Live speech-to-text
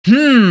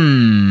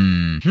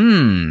Judging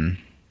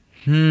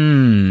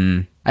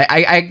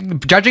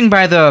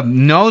by the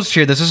nose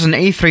here, this is an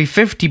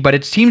A350, but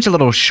it seems a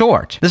little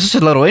short. This is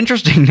a little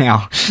interesting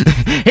now.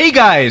 Hey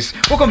guys,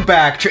 welcome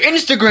back to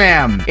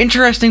Instagram.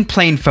 Interesting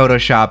plane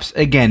photoshops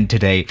again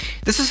today.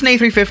 This is an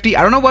A350.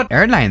 I don't know what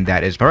airline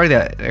that is. Probably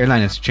the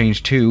airline has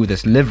changed to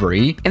this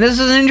livery. And this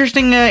is an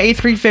interesting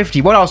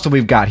A350. What else do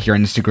we've got here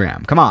on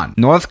Instagram? Come on.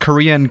 North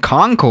Korean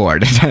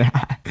Concorde.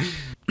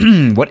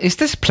 What is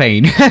this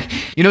plane?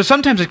 You know,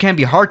 sometimes it can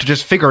be hard to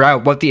just figure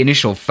out what the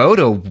initial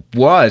photo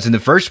was in the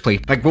first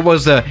place. Like, what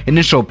was the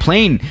initial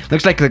plane?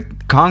 Looks like the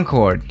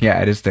Concorde.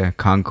 Yeah, it is the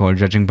Concorde,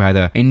 judging by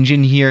the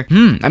engine here.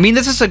 I mean,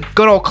 this is a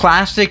good old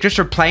classic, just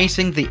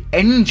replacing the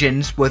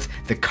engines with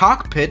the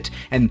cockpit,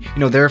 and, you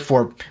know,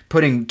 therefore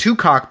putting two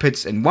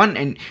cockpits in one.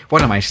 And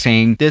what am I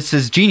saying? This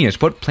is genius.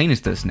 What plane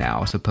is this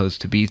now supposed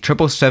to be?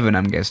 777,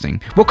 I'm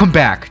guessing. Welcome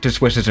back to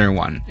Swiss Center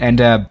 1.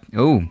 And,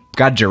 oh,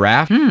 got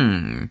giraffe?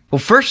 Well,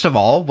 first of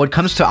all, what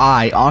comes to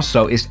eye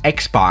also is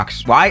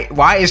Xbox.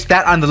 Why is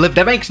that on the list?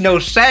 That makes no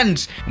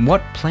sense. And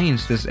what plane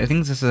is this? I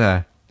think this is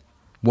a...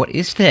 What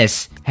is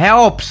this?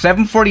 Help!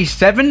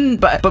 747?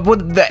 But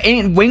with the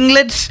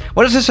winglets?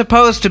 What is this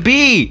supposed to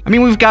be? I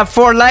mean, we've got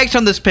 4 legs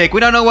on this pic. We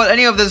don't know what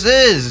any of this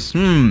is.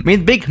 I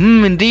mean, big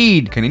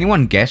indeed. Can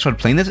anyone guess what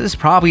plane this is?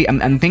 Probably,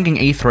 I'm thinking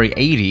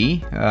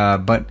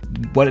A380. But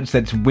what is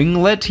that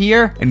winglet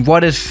here? And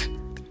what is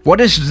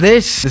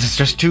this? This is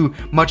just too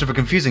much of a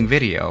confusing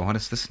video. What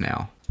is this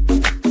now?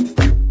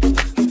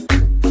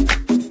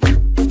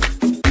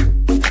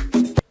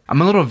 I'm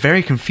a little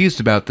very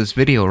confused about this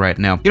video right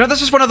now. You know,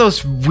 this is one of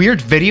those weird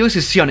videos you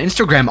see on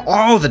Instagram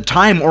all the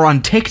time, or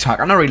on TikTok.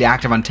 I'm not really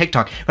active on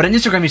TikTok, but on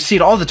Instagram you see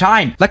it all the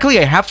time. Luckily,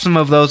 I have some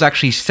of those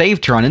actually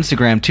saved here on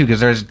Instagram too, because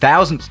there's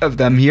thousands of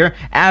them here.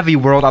 Avi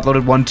World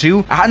uploaded one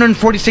too.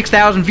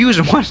 146,000 views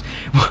and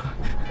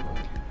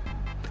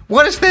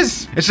what is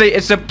this?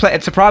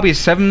 It's probably a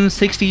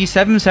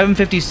 767,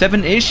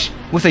 757-ish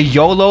with a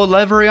YOLO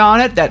livery on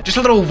it. That just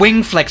a little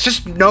wing flex,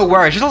 just no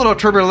worries, just a little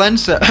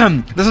turbulence. This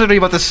is literally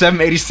what the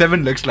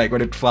 787 looks like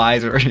when it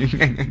flies, or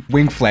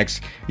wing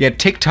flex. Yeah,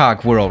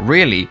 TikTok world,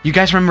 really. You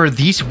guys remember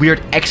these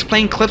weird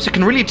X-Plane clips? You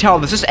can really tell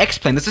this is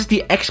X-Plane. This is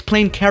the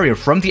X-Plane carrier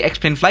from the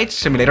X-Plane flight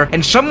simulator,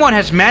 and someone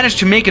has managed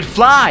to make it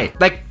fly.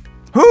 Like,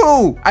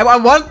 who? I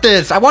want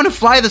this. I want to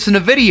fly this in a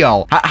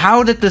video.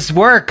 How did this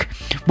work?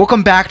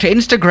 Welcome back to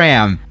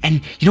Instagram.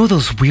 And you know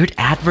those weird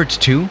adverts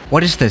too?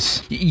 What is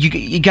this?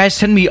 You guys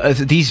send me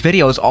these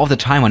videos all the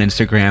time on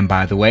Instagram,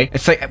 by the way.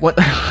 It's like, what?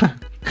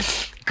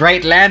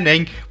 Great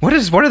landing. What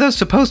are those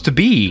supposed to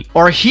be?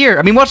 Or here,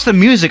 I mean, what's the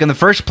music in the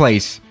first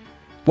place?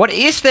 What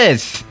is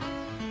this?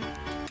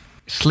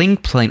 Sling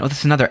plane. Oh, this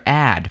is another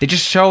ad. They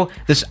just show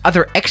this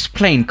other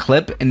X-Plane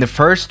clip in the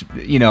first,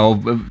 you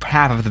know,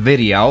 half of the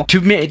video to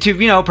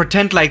you know,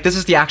 pretend like this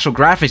is the actual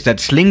graphics that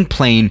Sling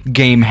Plane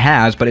game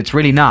has, but it's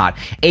really not.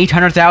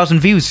 800,000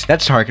 views.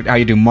 That's how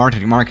you do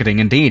marketing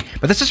indeed.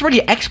 But this is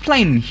really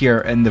X-Plane here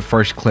in the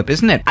first clip,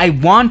 isn't it? I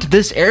want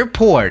this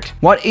airport.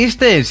 What is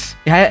this?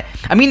 I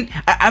mean,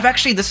 I've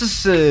actually, this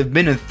has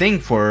been a thing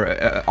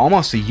for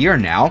almost a year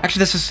now.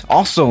 Actually, this is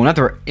also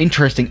another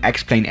interesting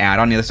X-Plane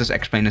add-on. Yeah, this is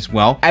X-Plane as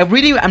well.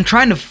 I'm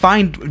trying to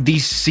find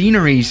these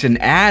sceneries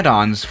and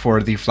add-ons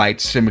for the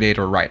flight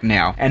simulator right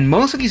now, and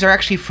most of these are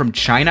actually from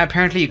China.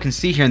 Apparently, you can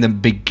see here in the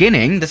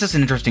beginning, this is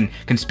an interesting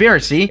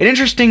conspiracy,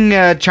 interesting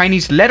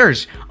Chinese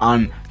letters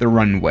on the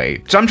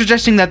runway. So I'm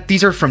suggesting that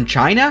these are from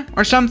China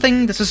or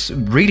something. This is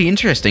really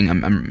interesting.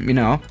 You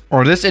know,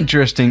 or this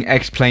interesting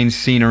X-Plane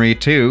scenery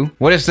too.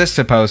 What is this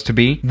supposed to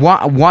be?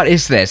 What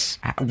is this?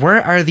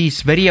 Where are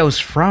these videos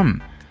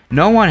from?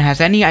 No one has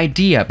any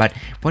idea, but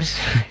what is...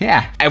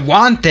 Yeah, I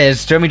want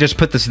this. Let me just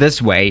put this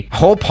way.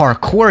 Whole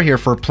parkour here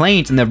for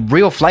planes in the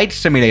real flight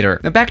simulator.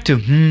 Now back to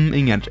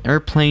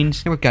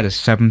airplanes. Here we've got a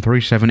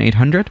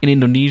 737-800 in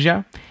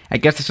Indonesia. I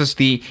guess this is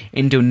the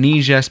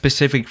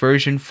Indonesia-specific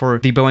version for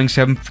the Boeing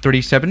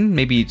 737.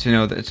 Maybe it's, you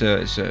know, it's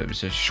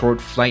a short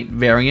flight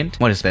variant.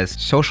 What is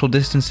this? Social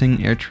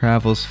distancing, air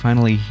travels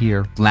finally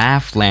here.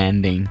 Laugh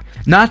landing.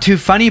 Not too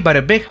funny, but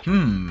a big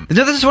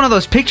This is one of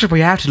those pictures where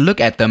you have to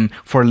look at them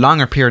for a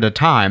longer period of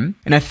time.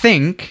 And I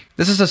think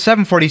this is a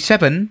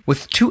 747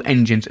 with 2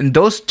 engines, and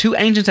those 2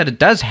 engines that it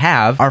does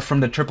have are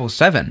from the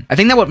 777. I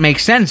think that would make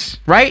sense,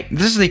 right?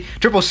 This is the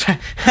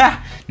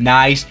 777.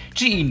 Nice.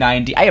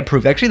 GE90. I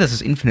approve. Actually, this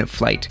is Infinite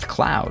Flight.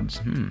 Clouds.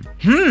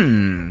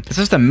 This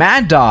is the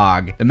Mad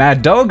Dog. The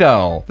Mad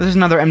Dogo. This is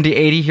another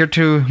MD-80 here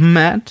to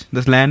Matt.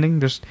 This landing,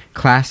 just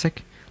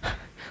classic.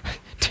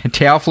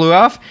 Tail flew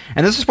off,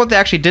 and this is what they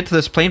actually did to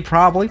this plane,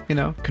 probably, you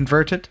know,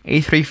 converted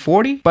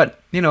A340,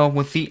 but, you know,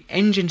 with the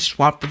engine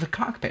swapped with the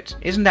cockpit.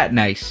 Isn't that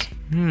nice?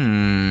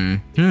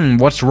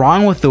 What's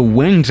wrong with the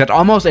wings? That's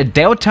almost a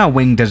delta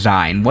wing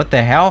design. What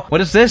the hell?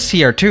 What is this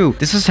here, too?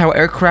 This is how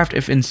aircraft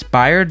is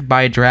inspired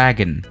by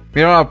Dragon.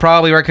 You know, I'll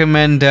probably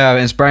recommend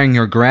inspiring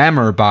your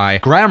grammar by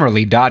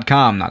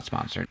Grammarly.com, not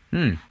sponsored.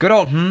 Good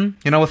old, you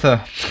know, with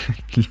a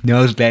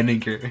nose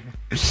landing here.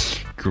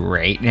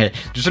 great.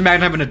 Just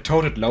imagine having a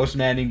tilted Lowe's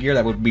landing gear.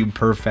 That would be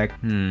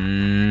perfect.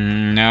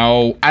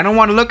 No. I don't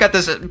want to look at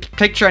this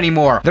picture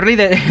anymore. Literally,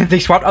 they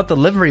swapped out the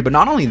livery, but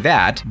not only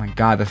that. Oh my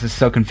god, this is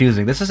so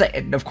confusing. This is,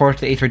 of course,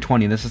 the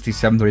A320. This is the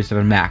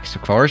 737 MAX,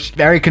 of course.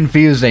 Very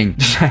confusing.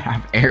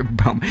 Have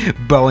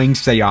Boeing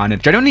say on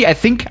it. Genuinely, I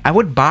think I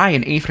would buy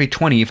an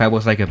A320 if I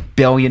was like a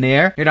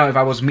billionaire. You know, if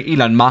I was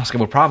Elon Musk, I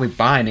would probably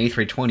buy an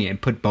A320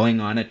 and put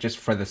Boeing on it just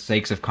for the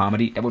sakes of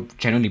comedy. That would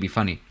genuinely be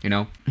funny, you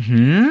know?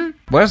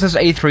 What does this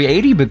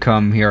A380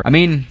 become here? I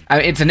mean,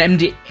 it's an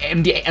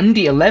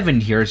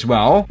MD-11 here as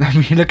well. I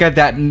mean, look at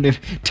that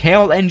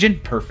tail engine.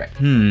 Perfect.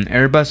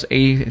 Airbus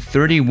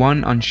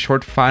A31 on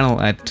short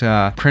final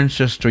at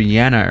Princess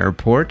Diana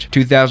Airport.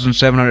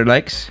 2,700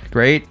 likes.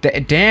 Great.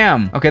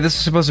 Damn. Okay, this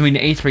is supposed to be an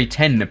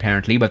A310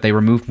 apparently, but they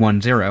removed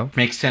 10.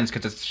 Makes sense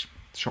because it's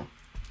short.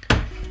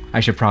 I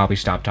should probably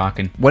stop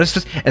talking. What is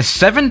this? A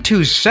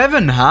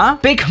 727, huh?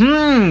 Big,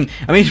 I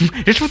mean,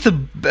 just with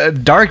the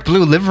dark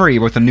blue livery,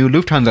 with the new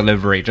Lufthansa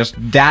livery, just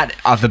that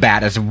off the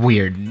bat is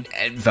weird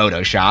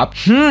Photoshop.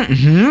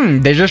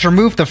 They just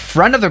removed the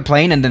front of the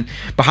plane and then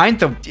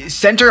behind the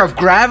center of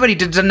gravity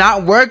did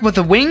not work with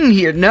the wing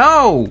here.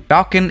 No!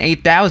 Falcon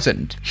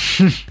 8000.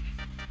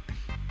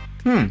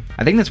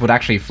 I think this would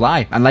actually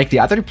fly, unlike the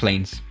other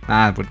planes.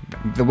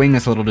 The wing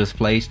is a little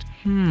displaced.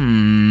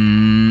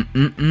 No,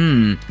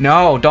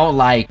 don't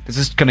like. This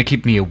is gonna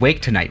keep me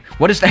awake tonight.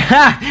 What is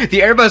that? The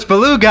Airbus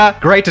Beluga.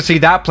 Great to see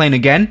that plane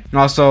again.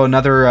 Also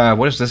another,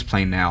 what is this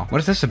plane now? What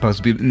is this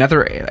supposed to be?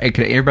 Another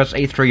Airbus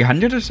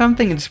A300 or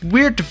something? It's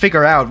weird to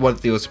figure out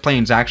what those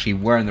planes actually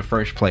were in the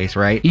first place,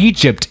 right?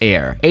 Egypt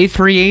Air.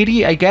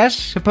 A380, I guess,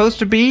 supposed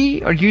to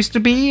be, or used to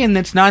be, and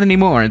it's not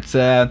anymore. It's,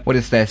 what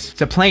is this?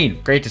 It's a plane.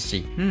 Great to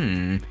see.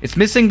 It's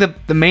missing the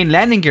main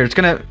landing gear. It's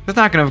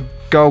not gonna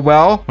go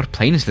well. What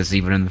plane is this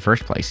even in the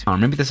first place? Oh,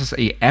 maybe this is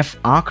a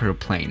F-Ocker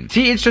plane.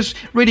 See, it's just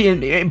really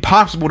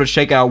impossible to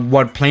shake out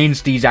what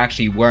planes these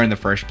actually were in the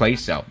first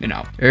place, so, you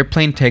know.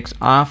 Airplane takes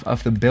off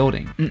of the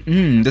building.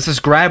 This is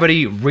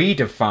gravity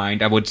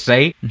redefined, I would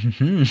say.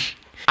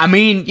 I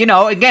mean, you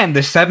know, again,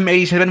 the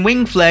 787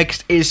 wing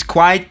flex is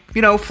quite,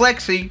 you know,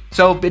 flexy,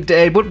 so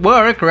it would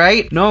work,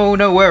 right? No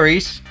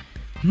worries.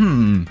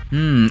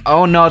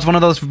 Oh no, it's one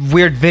of those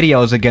weird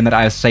videos again that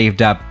I have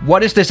saved up.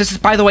 What is this? This is,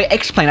 by the way,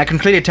 X-Plane. I can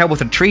clearly tell with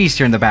the trees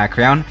here in the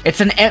background.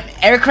 It's an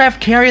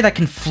aircraft carrier that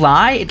can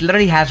fly. It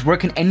literally has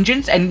working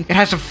engines, and it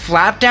has a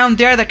flap down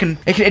there that can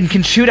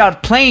shoot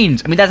out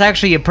planes. I mean, that's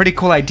actually a pretty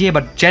cool idea,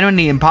 but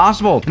genuinely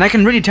impossible. And I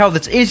can really tell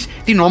this is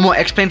the normal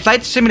X-Plane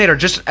flight simulator,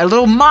 just a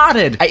little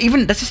modded.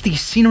 This is the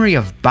scenery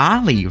of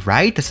Bali,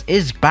 right? This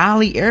is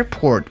Bali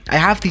Airport. I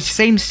have the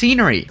same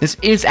scenery. This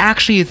is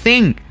actually a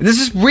thing. This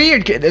is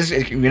weird.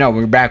 You know,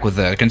 we're back with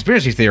the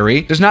conspiracy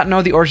theory. Does not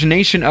know the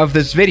origination of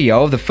this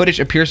video. The footage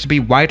appears to be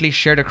widely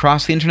shared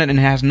across the internet and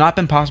it has not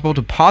been possible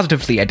to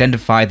positively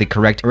identify the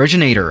correct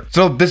originator.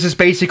 So this is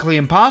basically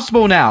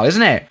impossible now,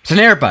 isn't it? It's an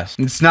Airbus.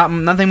 It's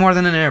nothing more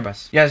than an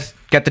Airbus. Yes,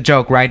 get the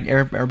joke, right?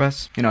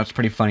 Airbus? You know, it's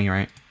pretty funny,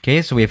 right?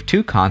 Okay, so we have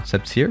two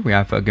concepts here. We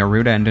have a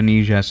Garuda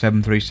Indonesia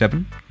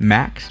 737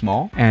 MAX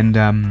small, and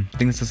I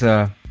think this is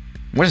a...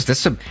 What is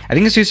this? I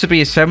think this used to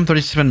be a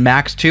 737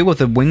 MAX 2 with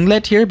a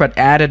winglet here, but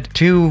added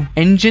 2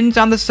 engines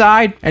on the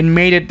side and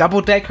made it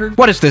double-decker.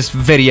 What is this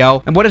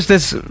video? And what is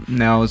this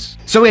nose?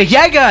 So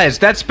yeah, guys,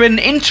 that's been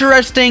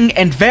interesting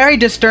and very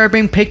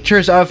disturbing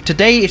pictures of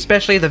today,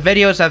 especially the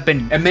videos have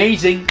been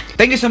amazing.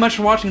 Thank you so much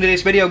for watching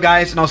today's video,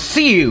 guys, and I'll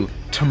see you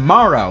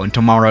tomorrow in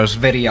tomorrow's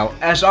video.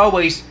 As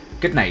always,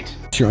 good night.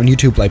 You're on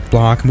YouTube like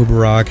Block,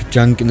 Mubarak,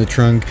 Junk in the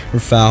Trunk,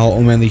 Rafal,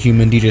 Oman the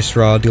Human, DJ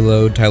Straw,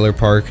 Deload, Tyler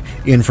Park,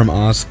 Ian from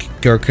Osk,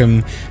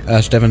 Gurkum,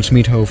 Stefan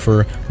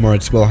Smeethofer,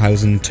 Moritz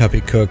Wilhausen,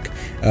 Tuppy Cook,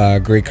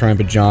 Great Crime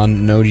but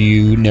John, No to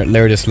You,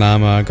 Laird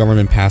Islama,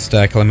 Government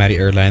Pasta, Calamity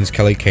Airlines,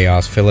 Kelly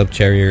Chaos, Philip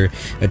Cherrier,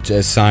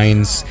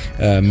 Science,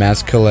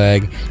 Maz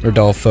Killeg,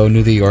 Rodolfo,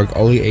 New York,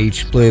 Ollie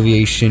H, Blue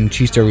Aviation,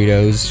 Cheese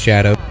Doritos,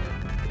 Shadow.